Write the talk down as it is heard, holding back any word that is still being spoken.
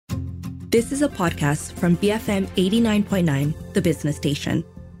This is a podcast from BFM 89.9, the business station.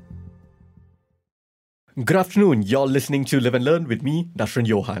 Good afternoon. You're listening to Live and Learn with me, Dashran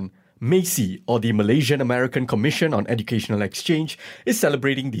Johan. MACI, or the Malaysian American Commission on Educational Exchange, is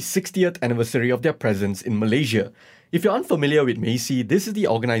celebrating the 60th anniversary of their presence in Malaysia. If you're unfamiliar with MACI, this is the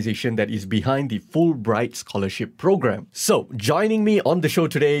organization that is behind the Fulbright Scholarship Program. So, joining me on the show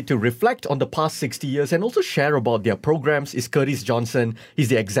today to reflect on the past 60 years and also share about their programs is Curtis Johnson. He's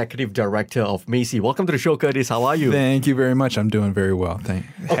the Executive Director of MACI. Welcome to the show, Curtis. How are you? Thank you very much. I'm doing very well.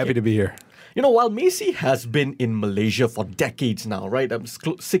 Happy to be here. You know, while MACI has been in Malaysia for decades now, right?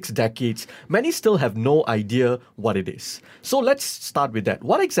 6 decades, many still have no idea what it is. So let's start with that.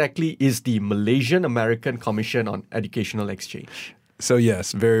 What exactly is the Malaysian American Commission on Educational Exchange? So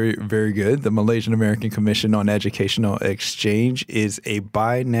yes, very, very good. The Malaysian American Commission on Educational Exchange is a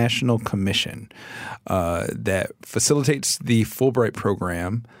binational commission that facilitates the Fulbright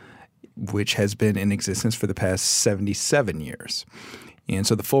program, which has been in existence for the past 77 years. And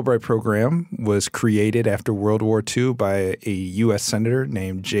so the Fulbright program was created after World War II by a U.S. senator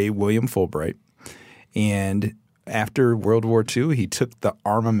named J. William Fulbright. And after World War II, he took the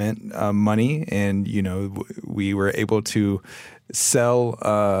armament money and, we were able to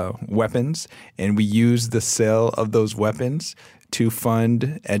sell weapons, and we used the sale of those weapons to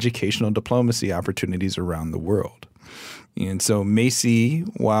fund educational diplomacy opportunities around the world. And so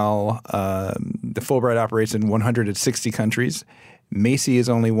MACI, while the Fulbright operates in 160 countries, MACI is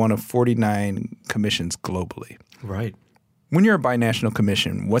only one of 49 commissions globally. Right. When you're a binational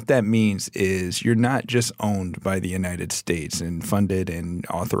commission, what that means is you're not just owned by the United States and funded and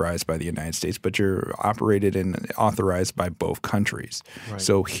authorized by the United States, but you're operated and authorized by both countries. Right.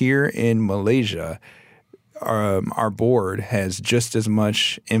 So here in Malaysia, our board has just as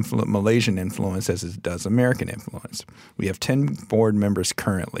much Malaysian influence as it does American influence. We have 10 board members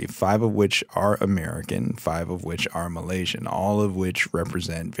currently, 5 of which are American, 5 of which are Malaysian, all of which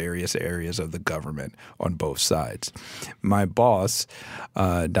represent various areas of the government on both sides. My boss,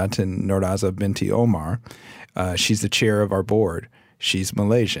 Datin Nordaza Binti Omar, she's the chair of our board. She's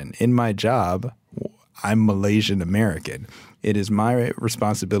Malaysian. In my job, I'm Malaysian American. It is my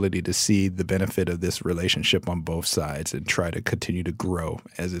responsibility to see the benefit of this relationship on both sides and try to continue to grow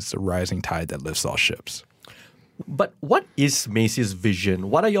as it's a rising tide that lifts all ships. But what is MACI's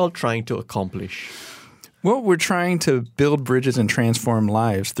vision? What are you all trying to accomplish? Well, we're trying to build bridges and transform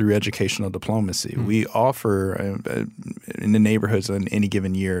lives through educational diplomacy. We offer, in the neighborhoods in any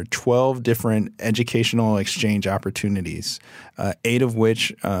given year, 12 different educational exchange opportunities, 8 of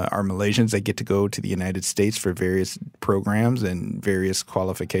which are Malaysians that get to go to the United States for various programs and various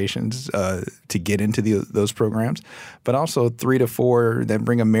qualifications to get into those programs, but also 3 to 4 that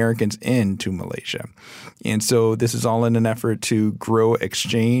bring Americans into Malaysia. And so this is all in an effort to grow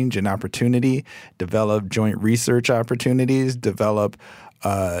exchange and opportunity, develop joint research opportunities, develop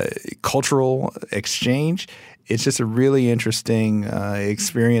cultural exchange. It's just a really interesting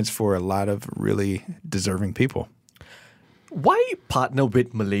experience for a lot of really deserving people. Why partner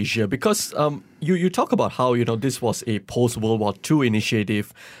with Malaysia? Because you talk about how this was a post-World War II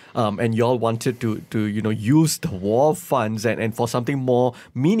initiative, and you all wanted to use the war funds and for something more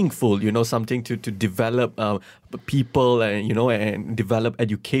meaningful, something to develop people and develop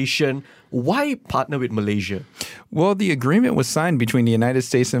education. Why partner with Malaysia? Well, the agreement was signed between the United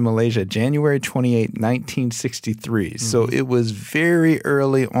States and Malaysia January 28, 1963. Mm-hmm. So it was very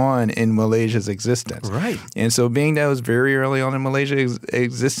early on in Malaysia's existence. Right. And so being that it was very early on in Malaysia's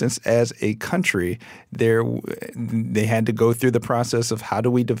existence as a country, they had to go through the process of how do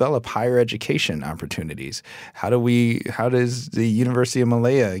we develop higher education opportunities? How does the University of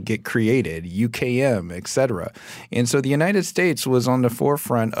Malaya get created, UKM, et cetera? And so the United States was on the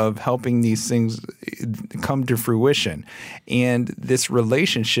forefront of helping these things come to fruition. And this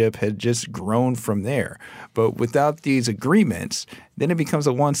relationship had just grown from there. But without these agreements, then it becomes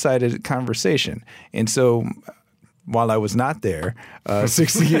a one-sided conversation. And so while I was not there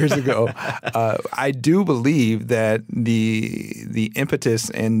 60 years ago, I do believe that the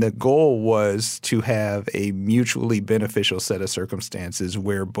impetus and the goal was to have a mutually beneficial set of circumstances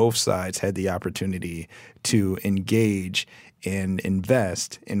where both sides had the opportunity to engage and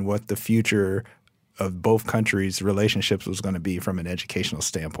invest in what the future of both countries' relationships was going to be from an educational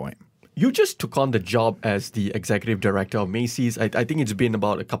standpoint. You just took on the job as the executive director of MACI's. I think it's been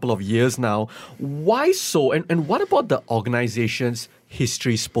about a couple of years now. Why so? And what about the organization's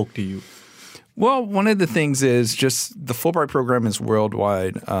history spoke to you? Well, one of the things is just the Fulbright program is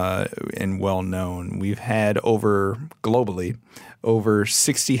worldwide and well known. We've had globally over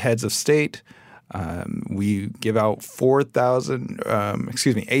 60 heads of state, We give out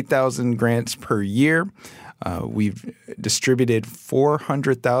 8,000 grants per year. We've distributed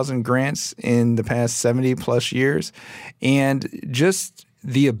 400,000 grants in the past 70 plus years. And just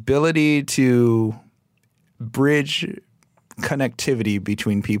the ability to bridge connectivity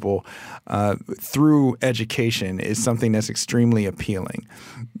between people through education is something that's extremely appealing.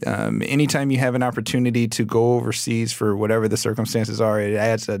 Anytime you have an opportunity to go overseas for whatever the circumstances are, it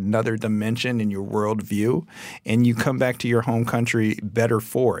adds another dimension in your worldview, and you come back to your home country better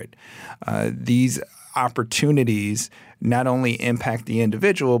for it. These opportunities not only impact the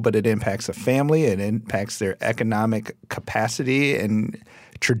individual, but it impacts a family, it impacts their economic capacity and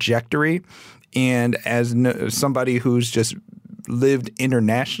trajectory. And as somebody who's just lived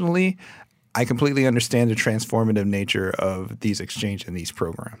internationally, I completely understand the transformative nature of these exchange and these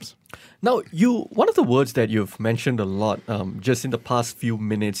programs. Now, one of the words that you've mentioned a lot just in the past few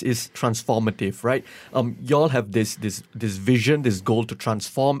minutes is transformative, right? Y'all have this vision, this goal to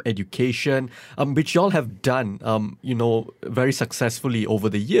transform education, which y'all have done, very successfully over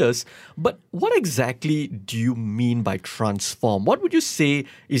the years. But what exactly do you mean by transform? What would you say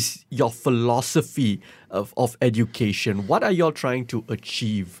is your philosophy of education? What are y'all trying to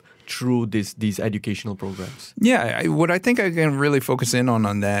achieve through these educational programs? Yeah, what I think I can really focus in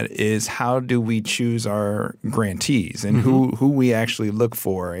on that is how do we choose our grantees and who we actually look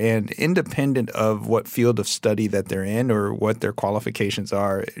for. And independent of what field of study that they're in or what their qualifications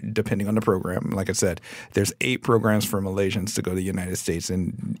are, depending on the program, like I said, there's 8 programs for Malaysians to go to the United States,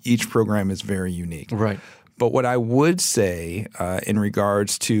 and each program is very unique. Right. But what I would say in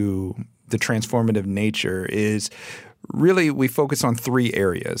regards to the transformative nature is really we focus on 3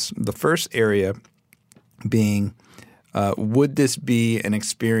 areas. The first area being would this be an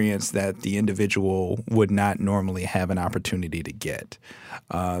experience that the individual would not normally have an opportunity to get?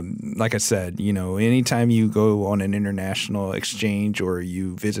 Like I said, anytime you go on an international exchange or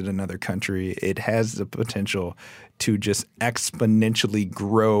you visit another country, it has the potential to just exponentially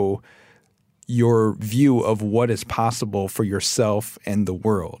grow your view of what is possible for yourself and the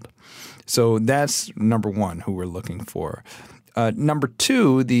world. So that's number one, who we're looking for. Number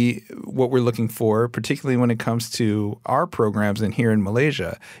two, what we're looking for, particularly when it comes to our programs and here in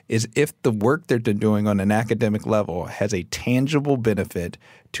Malaysia, is if the work that they're doing on an academic level has a tangible benefit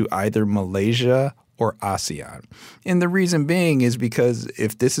to either Malaysia or ASEAN. And the reason being is because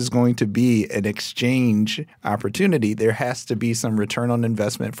if this is going to be an exchange opportunity, there has to be some return on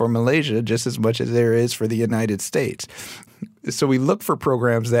investment for Malaysia just as much as there is for the United States. So we look for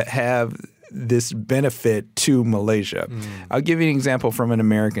programs that have this benefit to Malaysia. I'll give you an example from an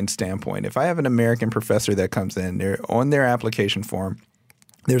American standpoint. If I have an American professor that comes in, they're on their application form,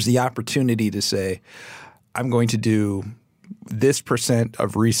 there's the opportunity to say, I'm going to do this %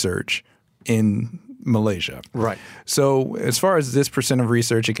 of research in Malaysia. Right. So as far as this % of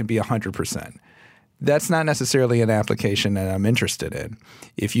research, it can be 100%. That's not necessarily an application that I'm interested in.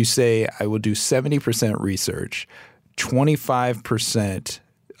 If you say I will do 70% research, 25%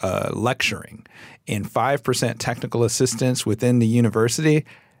 lecturing, and 5% technical assistance within the university,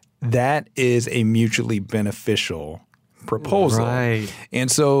 that is a mutually beneficial proposal. Right. And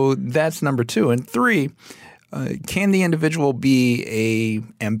so that's number 2. And 3, can the individual be a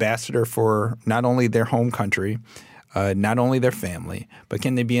ambassador for not only their home country, not only their family, but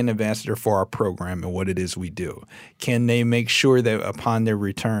can they be an ambassador for our program and what it is we do? Can they make sure that upon their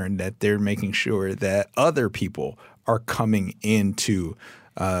return that they're making sure that other people are coming into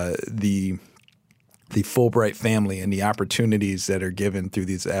the Fulbright family and the opportunities that are given through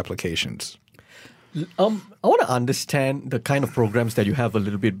these applications? I want to understand the kind of programs that you have a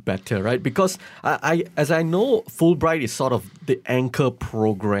little bit better, right? Because as I know, Fulbright is sort of the anchor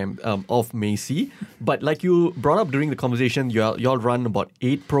program of Macy. But like you brought up during the conversation, y'all run about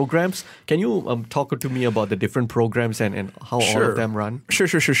 8 programs. Can you talk to me about the different programs and how all of them run?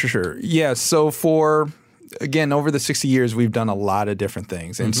 Sure. Yeah, so again, over the 60 years, we've done a lot of different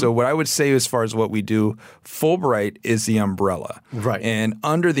things. And so what I would say as far as what we do, Fulbright is the umbrella. Right. And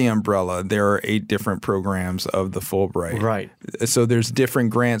under the umbrella, there are 8 different programs of the Fulbright. Right. So there's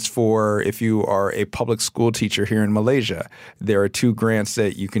different grants for if you are a public school teacher here in Malaysia. There are 2 grants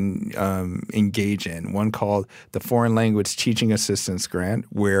that you can engage in. One called the Foreign Language Teaching Assistance Grant,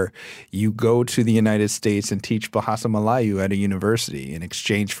 where you go to the United States and teach Bahasa Melayu at a university. In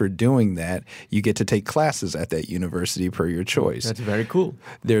exchange for doing that, you get to take classes at that university per your choice. That's very cool.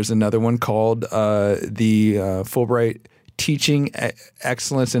 There's another one called the Fulbright Teaching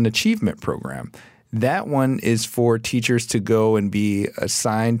Excellence and Achievement Program. That one is for teachers to go and be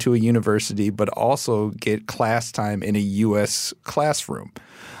assigned to a university, but also get class time in a U.S. classroom.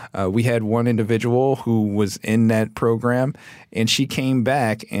 We had one individual who was in that program, and she came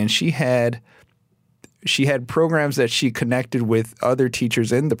back and she had programs that she connected with other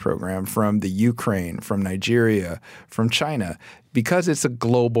teachers in the program from the Ukraine, from Nigeria, from China, because it's a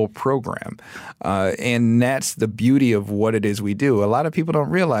global program. And that's the beauty of what it is we do. A lot of people don't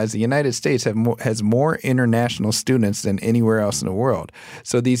realize the United States has more international students than anywhere else in the world.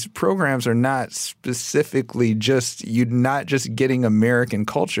 So these programs are not specifically you're not just getting American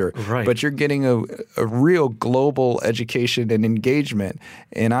culture, right, but you're getting a real global education and engagement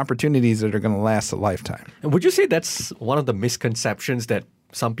and opportunities that are going to last a lifetime. And would you say that's one of the misconceptions that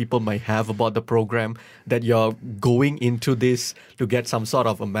some people might have about the program, that you're going into this to get some sort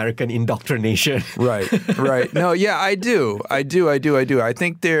of American indoctrination? Right. No, yeah, I do. I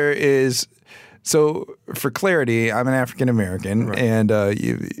think there is. So for clarity, I'm an African American, right, and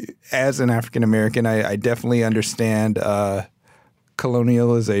as an African American, I definitely understand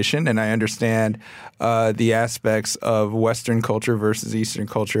colonialization, and I understand the aspects of Western culture versus Eastern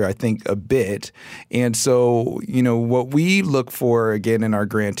culture, I think, a bit. And so, what we look for, again, in our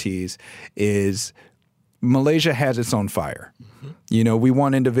grantees is Malaysia has its own fire. Mm-hmm. We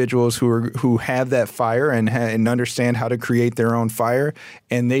want individuals who have that fire and understand how to create their own fire,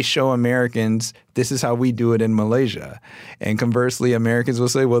 and they show Americans this is how we do it in Malaysia. And conversely, Americans will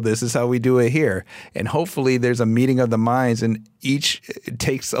say, well, this is how we do it here. And hopefully there's a meeting of the minds, and each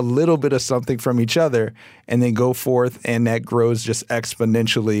takes a little bit of something from each other and then go forth, and that grows just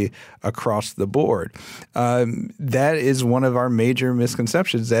exponentially across the board. That is one of our major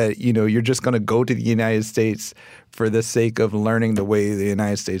misconceptions, that, you're just going to go to the United States for the sake of learning the way the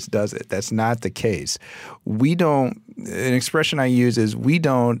United States does it. That's not the case. An expression I use is we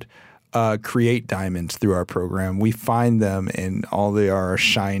don't create diamonds through our program. We find them, and all they are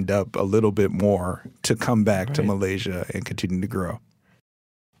shined up a little bit more to come back to Malaysia and continue to grow.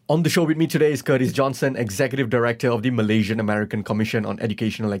 On the show with me today is Curtis Johnson, Executive Director of the Malaysian American Commission on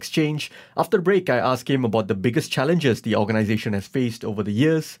Educational Exchange. After the break, I asked him about the biggest challenges the organization has faced over the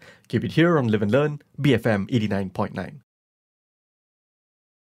years. Keep it here on Live and Learn, BFM 89.9.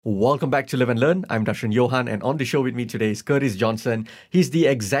 Welcome back to Live and Learn. I'm Darshan Johan, and on the show with me today is Curtis Johnson. He's the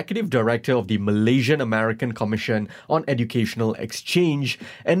Executive Director of the Malaysian American Commission on Educational Exchange,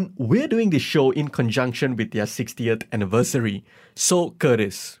 and we're doing this show in conjunction with their 60th anniversary. So,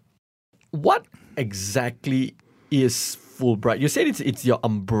 Curtis, what exactly is Fulbright? You said it's your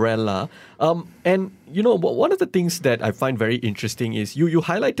umbrella. And, one of the things that I find very interesting is you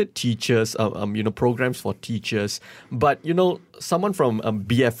highlighted teachers, programs for teachers. But, someone from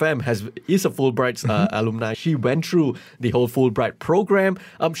BFM is a Fulbright alumni. She went through the whole Fulbright program.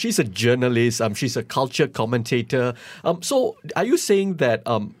 She's a journalist. She's a culture commentator. So are you saying that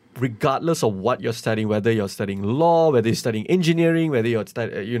regardless of what you're studying, whether you're studying law, whether you're studying engineering, whether you're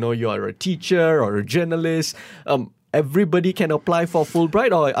you are a teacher or a journalist, everybody can apply for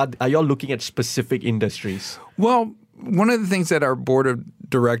Fulbright, or are you all looking at specific industries? Well, one of the things that our board of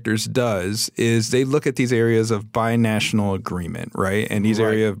directors does is they look at these areas of binational agreement, right? And these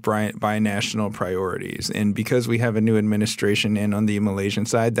areas of binational priorities. And because we have a new administration in on the Malaysian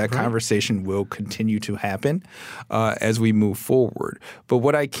side, that conversation will continue to happen as we move forward. But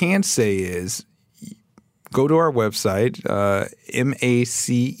what I can say is, go to our website, macee.org.my,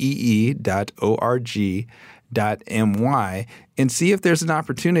 and see if there's an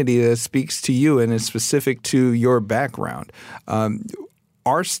opportunity that speaks to you and is specific to your background.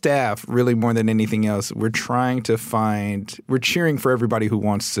 Our staff, really more than anything else, we're cheering for everybody who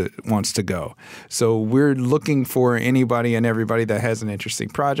wants to go. So we're looking for anybody and everybody that has an interesting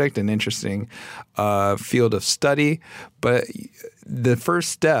project, an interesting field of study. But the first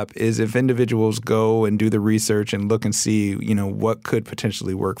step is if individuals go and do the research and look and see, what could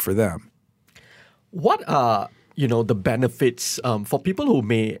potentially work for them. What are, the benefits for people who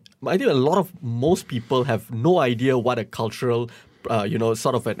I think most people have no idea what a cultural,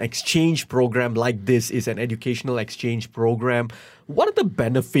 sort of an exchange program like this is, an educational exchange program. What are the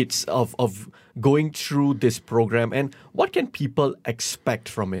benefits of going through this program, and what can people expect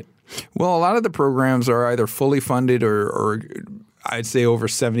from it? Well, a lot of the programs are either fully funded or I'd say over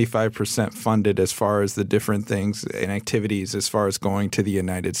 75% funded as far as the different things and activities as far as going to the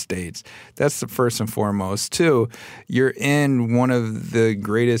United States. That's the first and foremost. Two, you're in one of the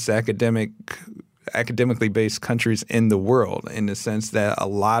greatest academically based countries in the world, in the sense that a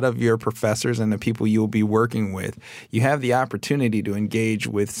lot of your professors and the people you'll be working with, you have the opportunity to engage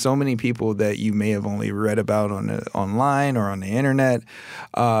with so many people that you may have only read about online or on the internet.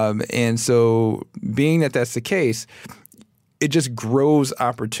 And so being that that's the case, it just grows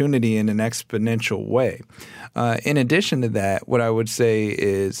opportunity in an exponential way. In addition to that, what I would say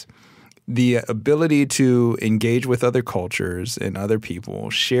is the ability to engage with other cultures and other people,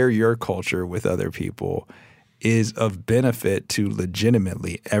 share your culture with other people, is of benefit to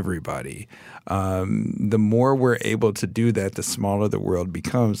legitimately everybody. The more we're able to do that, the smaller the world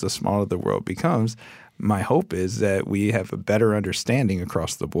becomes. The smaller the world becomes, my hope is that we have a better understanding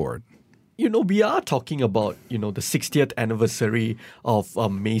across the board. We are talking about, the 60th anniversary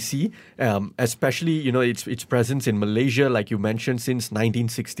of Macy, especially, its presence in Malaysia, like you mentioned, since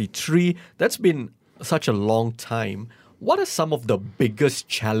 1963. That's been such a long time. What are some of the biggest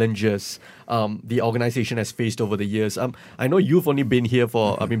challenges the organization has faced over the years? I know you've only been here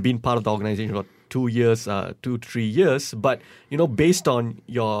been part of the organization for 2 years, 2-3 years, but based on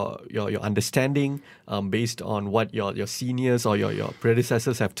your understanding, based on what your seniors or your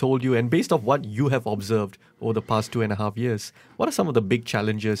predecessors have told you, and based on what you have observed over the past 2.5 years, what are some of the big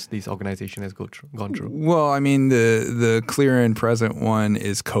challenges this organization has gone through? Well, I mean, the clear and present one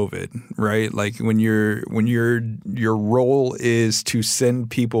is COVID, right? Like when your role is to send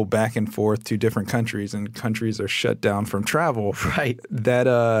people back and forth to different countries, and countries are shut down from travel, right?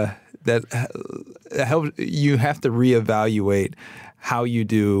 That helps. You have to reevaluate how you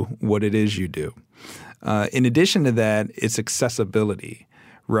do what it is you do. In addition to that, it's accessibility,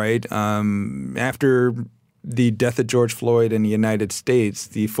 right? After the death of George Floyd in the United States,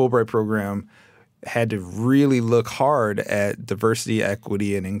 the Fulbright program had to really look hard at diversity,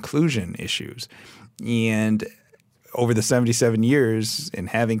 equity, and inclusion issues. And over the 77 years and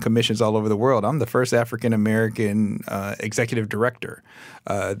having commissions all over the world, I'm the first African-American executive director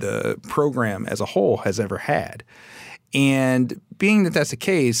the program as a whole has ever had. And being that that's the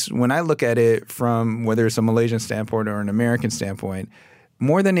case, when I look at it from whether it's a Malaysian standpoint or an American standpoint,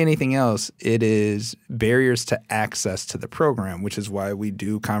 more than anything else, it is barriers to access to the program, which is why we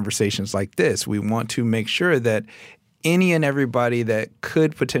do conversations like this. We want to make sure that any and everybody that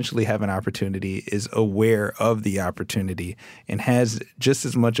could potentially have an opportunity is aware of the opportunity and has just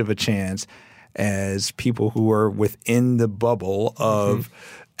as much of a chance as people who are within the bubble of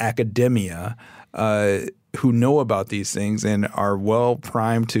academia who know about these things and are well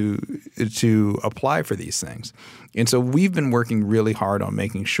primed to apply for these things. And so we've been working really hard on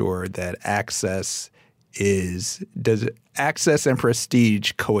making sure that access and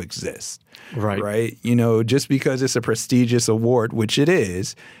prestige coexist? Right. Just because it's a prestigious award, which it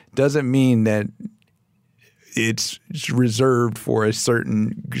is, doesn't mean that it's reserved for a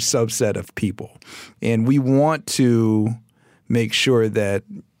certain subset of people. And we want to make sure that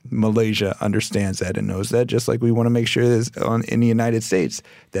Malaysia understands that and knows that, just like we want to make sure in the United States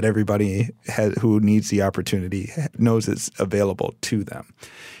that everybody who needs the opportunity knows it's available to them.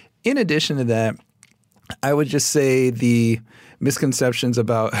 In addition to that, I would just say the misconceptions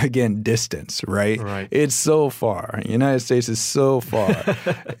about, again, distance, right? It's so far. The United States is so far.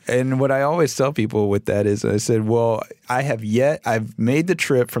 And what I always tell people with that is I said, well, I've made the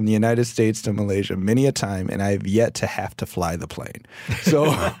trip from the United States to Malaysia many a time, and I've yet to have to fly the plane. So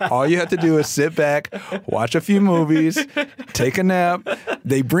all you have to do is sit back, watch a few movies, take a nap.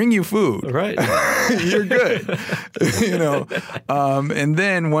 They bring you food. Right. You're good. And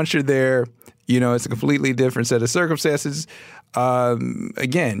then once you're there, it's a completely different set of circumstances.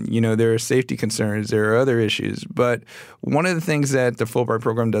 Again, there are safety concerns. There are other issues. But one of the things that the Fulbright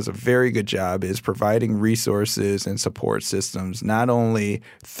program does a very good job is providing resources and support systems, not only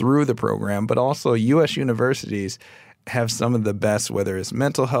through the program, but also U.S. universities have some of the best, whether it's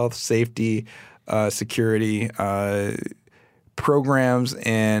mental health, safety, security programs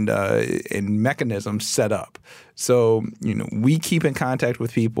and mechanisms set up. So, we keep in contact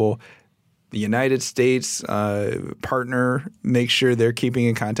with people. The United States partner makes sure they're keeping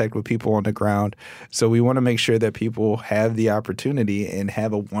in contact with people on the ground. So we want to make sure that people have the opportunity and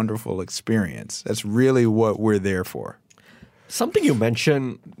have a wonderful experience. That's really what we're there for. Something you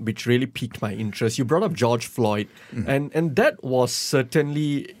mentioned which really piqued my interest, you brought up George Floyd, and that was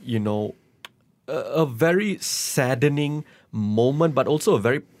certainly, a very saddening moment, but also a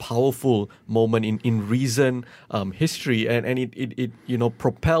very powerful moment in recent history, and it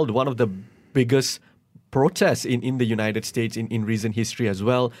propelled one of the biggest protests in the United States in recent history as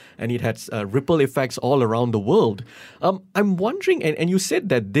well, and it had ripple effects all around the world. I'm wondering, and you said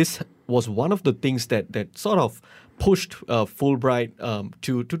that this was one of the things that sort of pushed Fulbright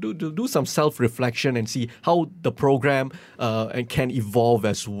to do some self-reflection and see how the program can evolve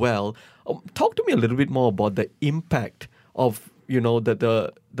as well. Talk to me a little bit more about the impact of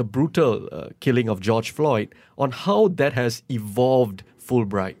the brutal killing of George Floyd on how that has evolved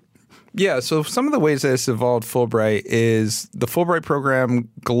Fulbright. Yeah, so some of the ways that it's evolved Fulbright is the Fulbright program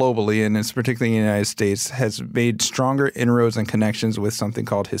globally, and it's particularly in the United States, has made stronger inroads and connections with something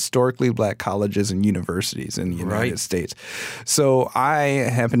called historically black colleges and universities in the United States. So I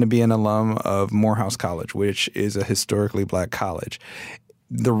happen to be an alum of Morehouse College, which is a historically black college.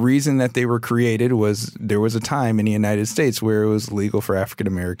 The reason that they were created was there was a time in the United States where it was legal for African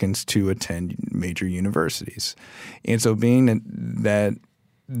Americans to attend major universities. And so being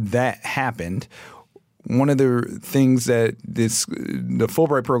that happened, one of the things that the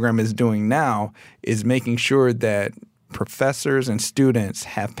Fulbright program is doing now is making sure that professors and students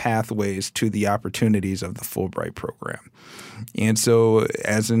have pathways to the opportunities of the Fulbright program. And so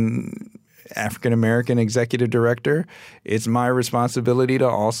as an African American executive director, it's my responsibility to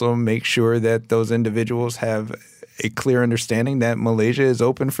also make sure that those individuals have a clear understanding that Malaysia is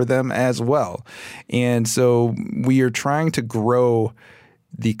open for them as well. And so we are trying to grow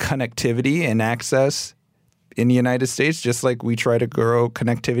the connectivity and access in the United States, just like we try to grow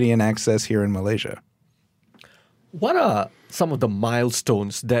connectivity and access here in Malaysia. What are some of the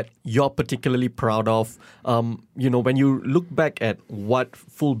milestones that you're particularly proud of? When you look back at what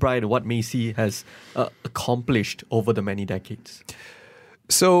Fulbright, what Macy has accomplished over the many decades.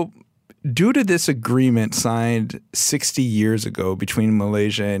 So due to this agreement signed 60 years ago between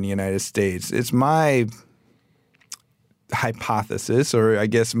Malaysia and the United States, it's my hypothesis, or I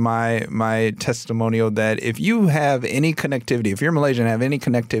guess my testimonial, that if you have any connectivity, if you're Malaysian and have any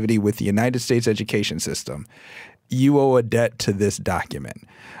connectivity with the United States education system, you owe a debt to this document.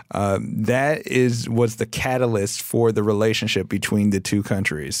 That was the catalyst for the relationship between the two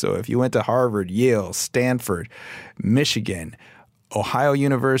countries. So if you went to Harvard, Yale, Stanford, Michigan, Ohio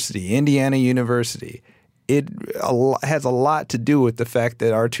University, Indiana University, it has a lot to do with the fact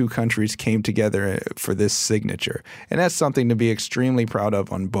that our two countries came together for this signature. And that's something to be extremely proud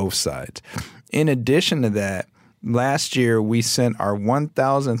of on both sides. In addition to that, last year we sent our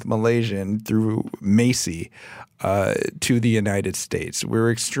 1,000th Malaysian through Macy to the United States.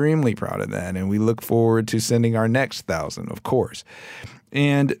 We're extremely proud of that, and we look forward to sending our next 1,000, of course.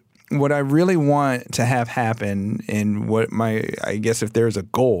 And what I really want to have happen, and I guess if there's a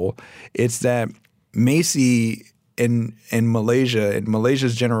goal, it's that Macy in Malaysia, and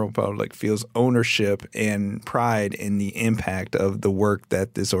Malaysia's general public, feels ownership and pride in the impact of the work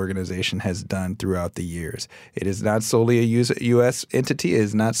that this organization has done throughout the years. It is not solely a U.S. entity. It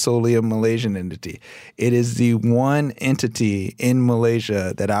is not solely a Malaysian entity. It is the one entity in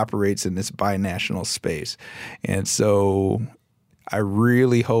Malaysia that operates in this binational space. And so I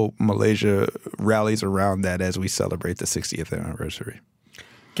really hope Malaysia rallies around that as we celebrate the 60th anniversary.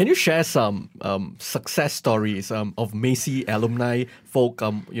 Can you share some success stories of Macy alumni folk,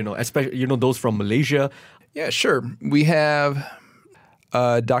 especially those from Malaysia? Yeah, sure. We have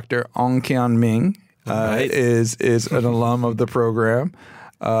Dr. Ong Kian Ming is an alum of the program.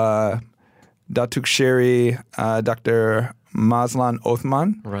 Datuk Sherry, Dr. Mazlan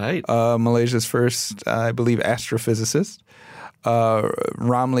Othman, Malaysia's first, I believe, astrophysicist.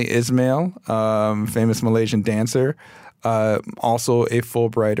 Ramli Ismail, famous Malaysian dancer. Also a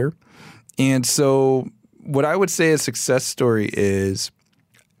Fulbrighter. And so what I would say a success story is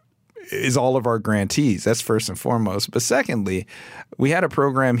all of our grantees. That's first and foremost. But secondly, we had a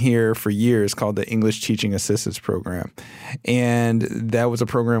program here for years called the English Teaching Assistance Program. And that was a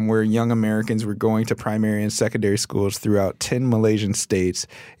program where young Americans were going to primary and secondary schools throughout 10 Malaysian states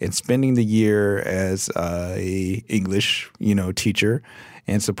and spending the year as a English, teacher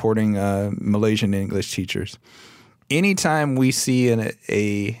and supporting Malaysian English teachers. Anytime we see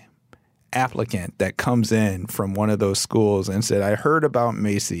a applicant that comes in from one of those schools and said, I heard about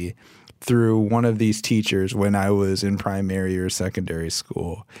Macy through one of these teachers when I was in primary or secondary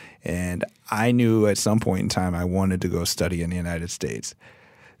school, and I knew at some point in time I wanted to go study in the United States.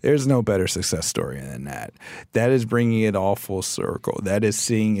 There's no better success story than that. That is bringing it all full circle. That is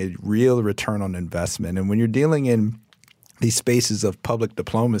seeing a real return on investment. And when you're dealing in these spaces of public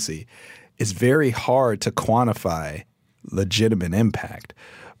diplomacy, it's very hard to quantify legitimate impact.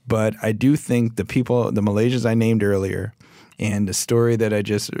 But I do think the Malaysians I named earlier and the story that I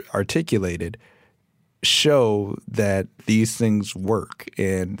just articulated show that these things work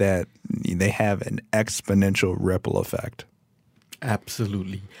and that they have an exponential ripple effect.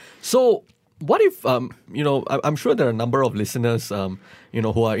 Absolutely. So what if, I'm sure there are a number of listeners,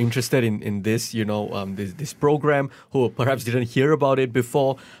 who are interested in this, this program, who perhaps didn't hear about it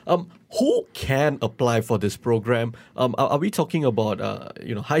before, who can apply for this program? Are we talking about,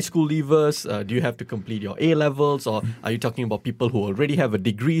 high school leavers? Do you have to complete your A-levels? Or are you talking about people who already have a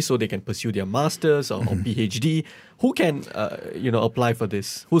degree so they can pursue their master's or PhD? Who can, apply for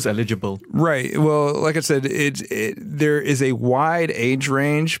this? Who's eligible? Right. Well, like I said, there is a wide age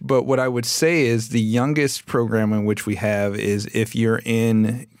range, but what I would say is the youngest program in which we have is if you're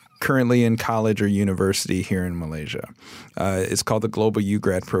currently in college or university here in Malaysia. It's called the Global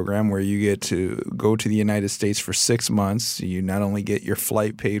U-Grad program, where you get to go to the United States for 6 months. You not only get your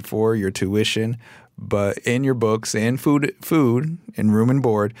flight paid for, your tuition, and your books and food and room and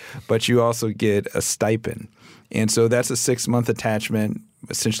board, but you also get a stipend. And so that's a 6-month attachment,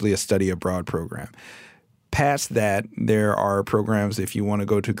 essentially a study abroad program. Past that, there are programs if you want to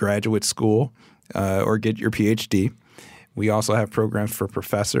go to graduate school or get your PhD. We also have programs for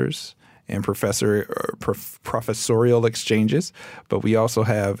professors and professorial exchanges, but we also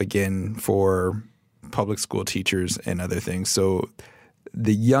have, again, for public school teachers and other things. So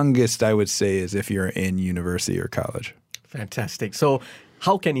the youngest, I would say, is if you're in university or college. Fantastic. So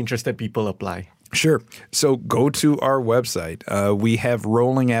how can interested people apply? Sure. So go to our website. We have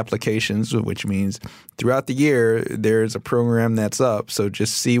rolling applications, which means throughout the year, there's a program that's up. So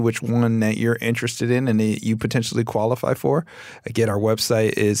just see which one that you're interested in and that you potentially qualify for. Again, our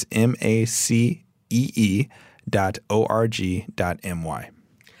website is macee.org.my.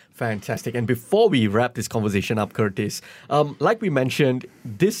 Fantastic. And before we wrap this conversation up, Curtis, like we mentioned,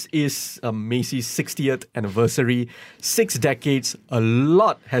 this is Macee's 60th anniversary. 6 decades, a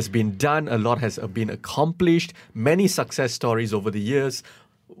lot has been done, a lot has been accomplished, many success stories over the years.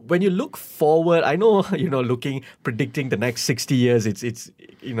 When you look forward, I know, predicting the next 60 years, it's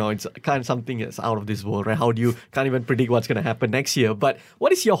kind of something that's out of this world, right? How do you can't even predict what's going to happen next year? But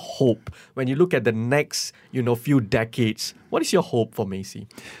what is your hope when you look at the next, few decades? What is your hope for Macee?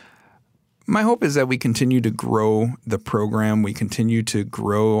 My hope is that we continue to grow the program. We continue to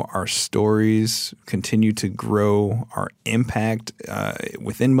grow our stories, continue to grow our impact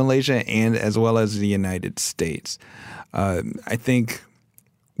within Malaysia and as well as the United States. I think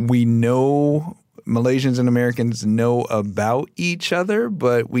we know Malaysians and Americans know about each other,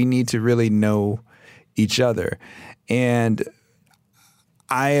 but we need to really know each other. And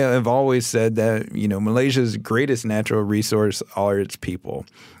I have always said that, Malaysia's greatest natural resource are its people.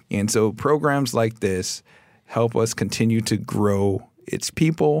 And so programs like this help us continue to grow its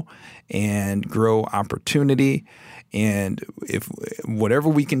people and grow opportunity. And if whatever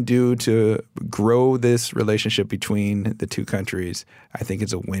we can do to grow this relationship between the two countries, I think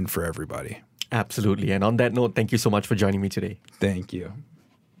it's a win for everybody. Absolutely. And on that note, thank you so much for joining me today. Thank you.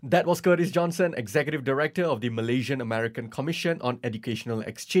 That was Curtis Johnson, Executive Director of the Malaysian American Commission on Educational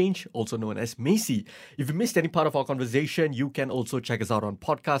Exchange, also known as Macee. If you missed any part of our conversation, you can also check us out on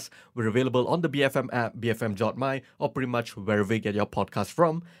podcasts. We're available on the BFM app, bfm.my, or pretty much wherever you get your podcast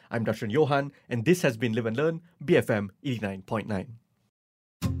from. I'm Darshan Johan, and this has been Live and Learn, BFM 89.9.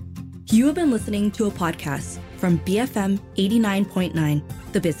 You have been listening to a podcast from BFM 89.9,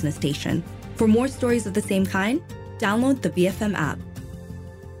 the business station. For more stories of the same kind, download the BFM app.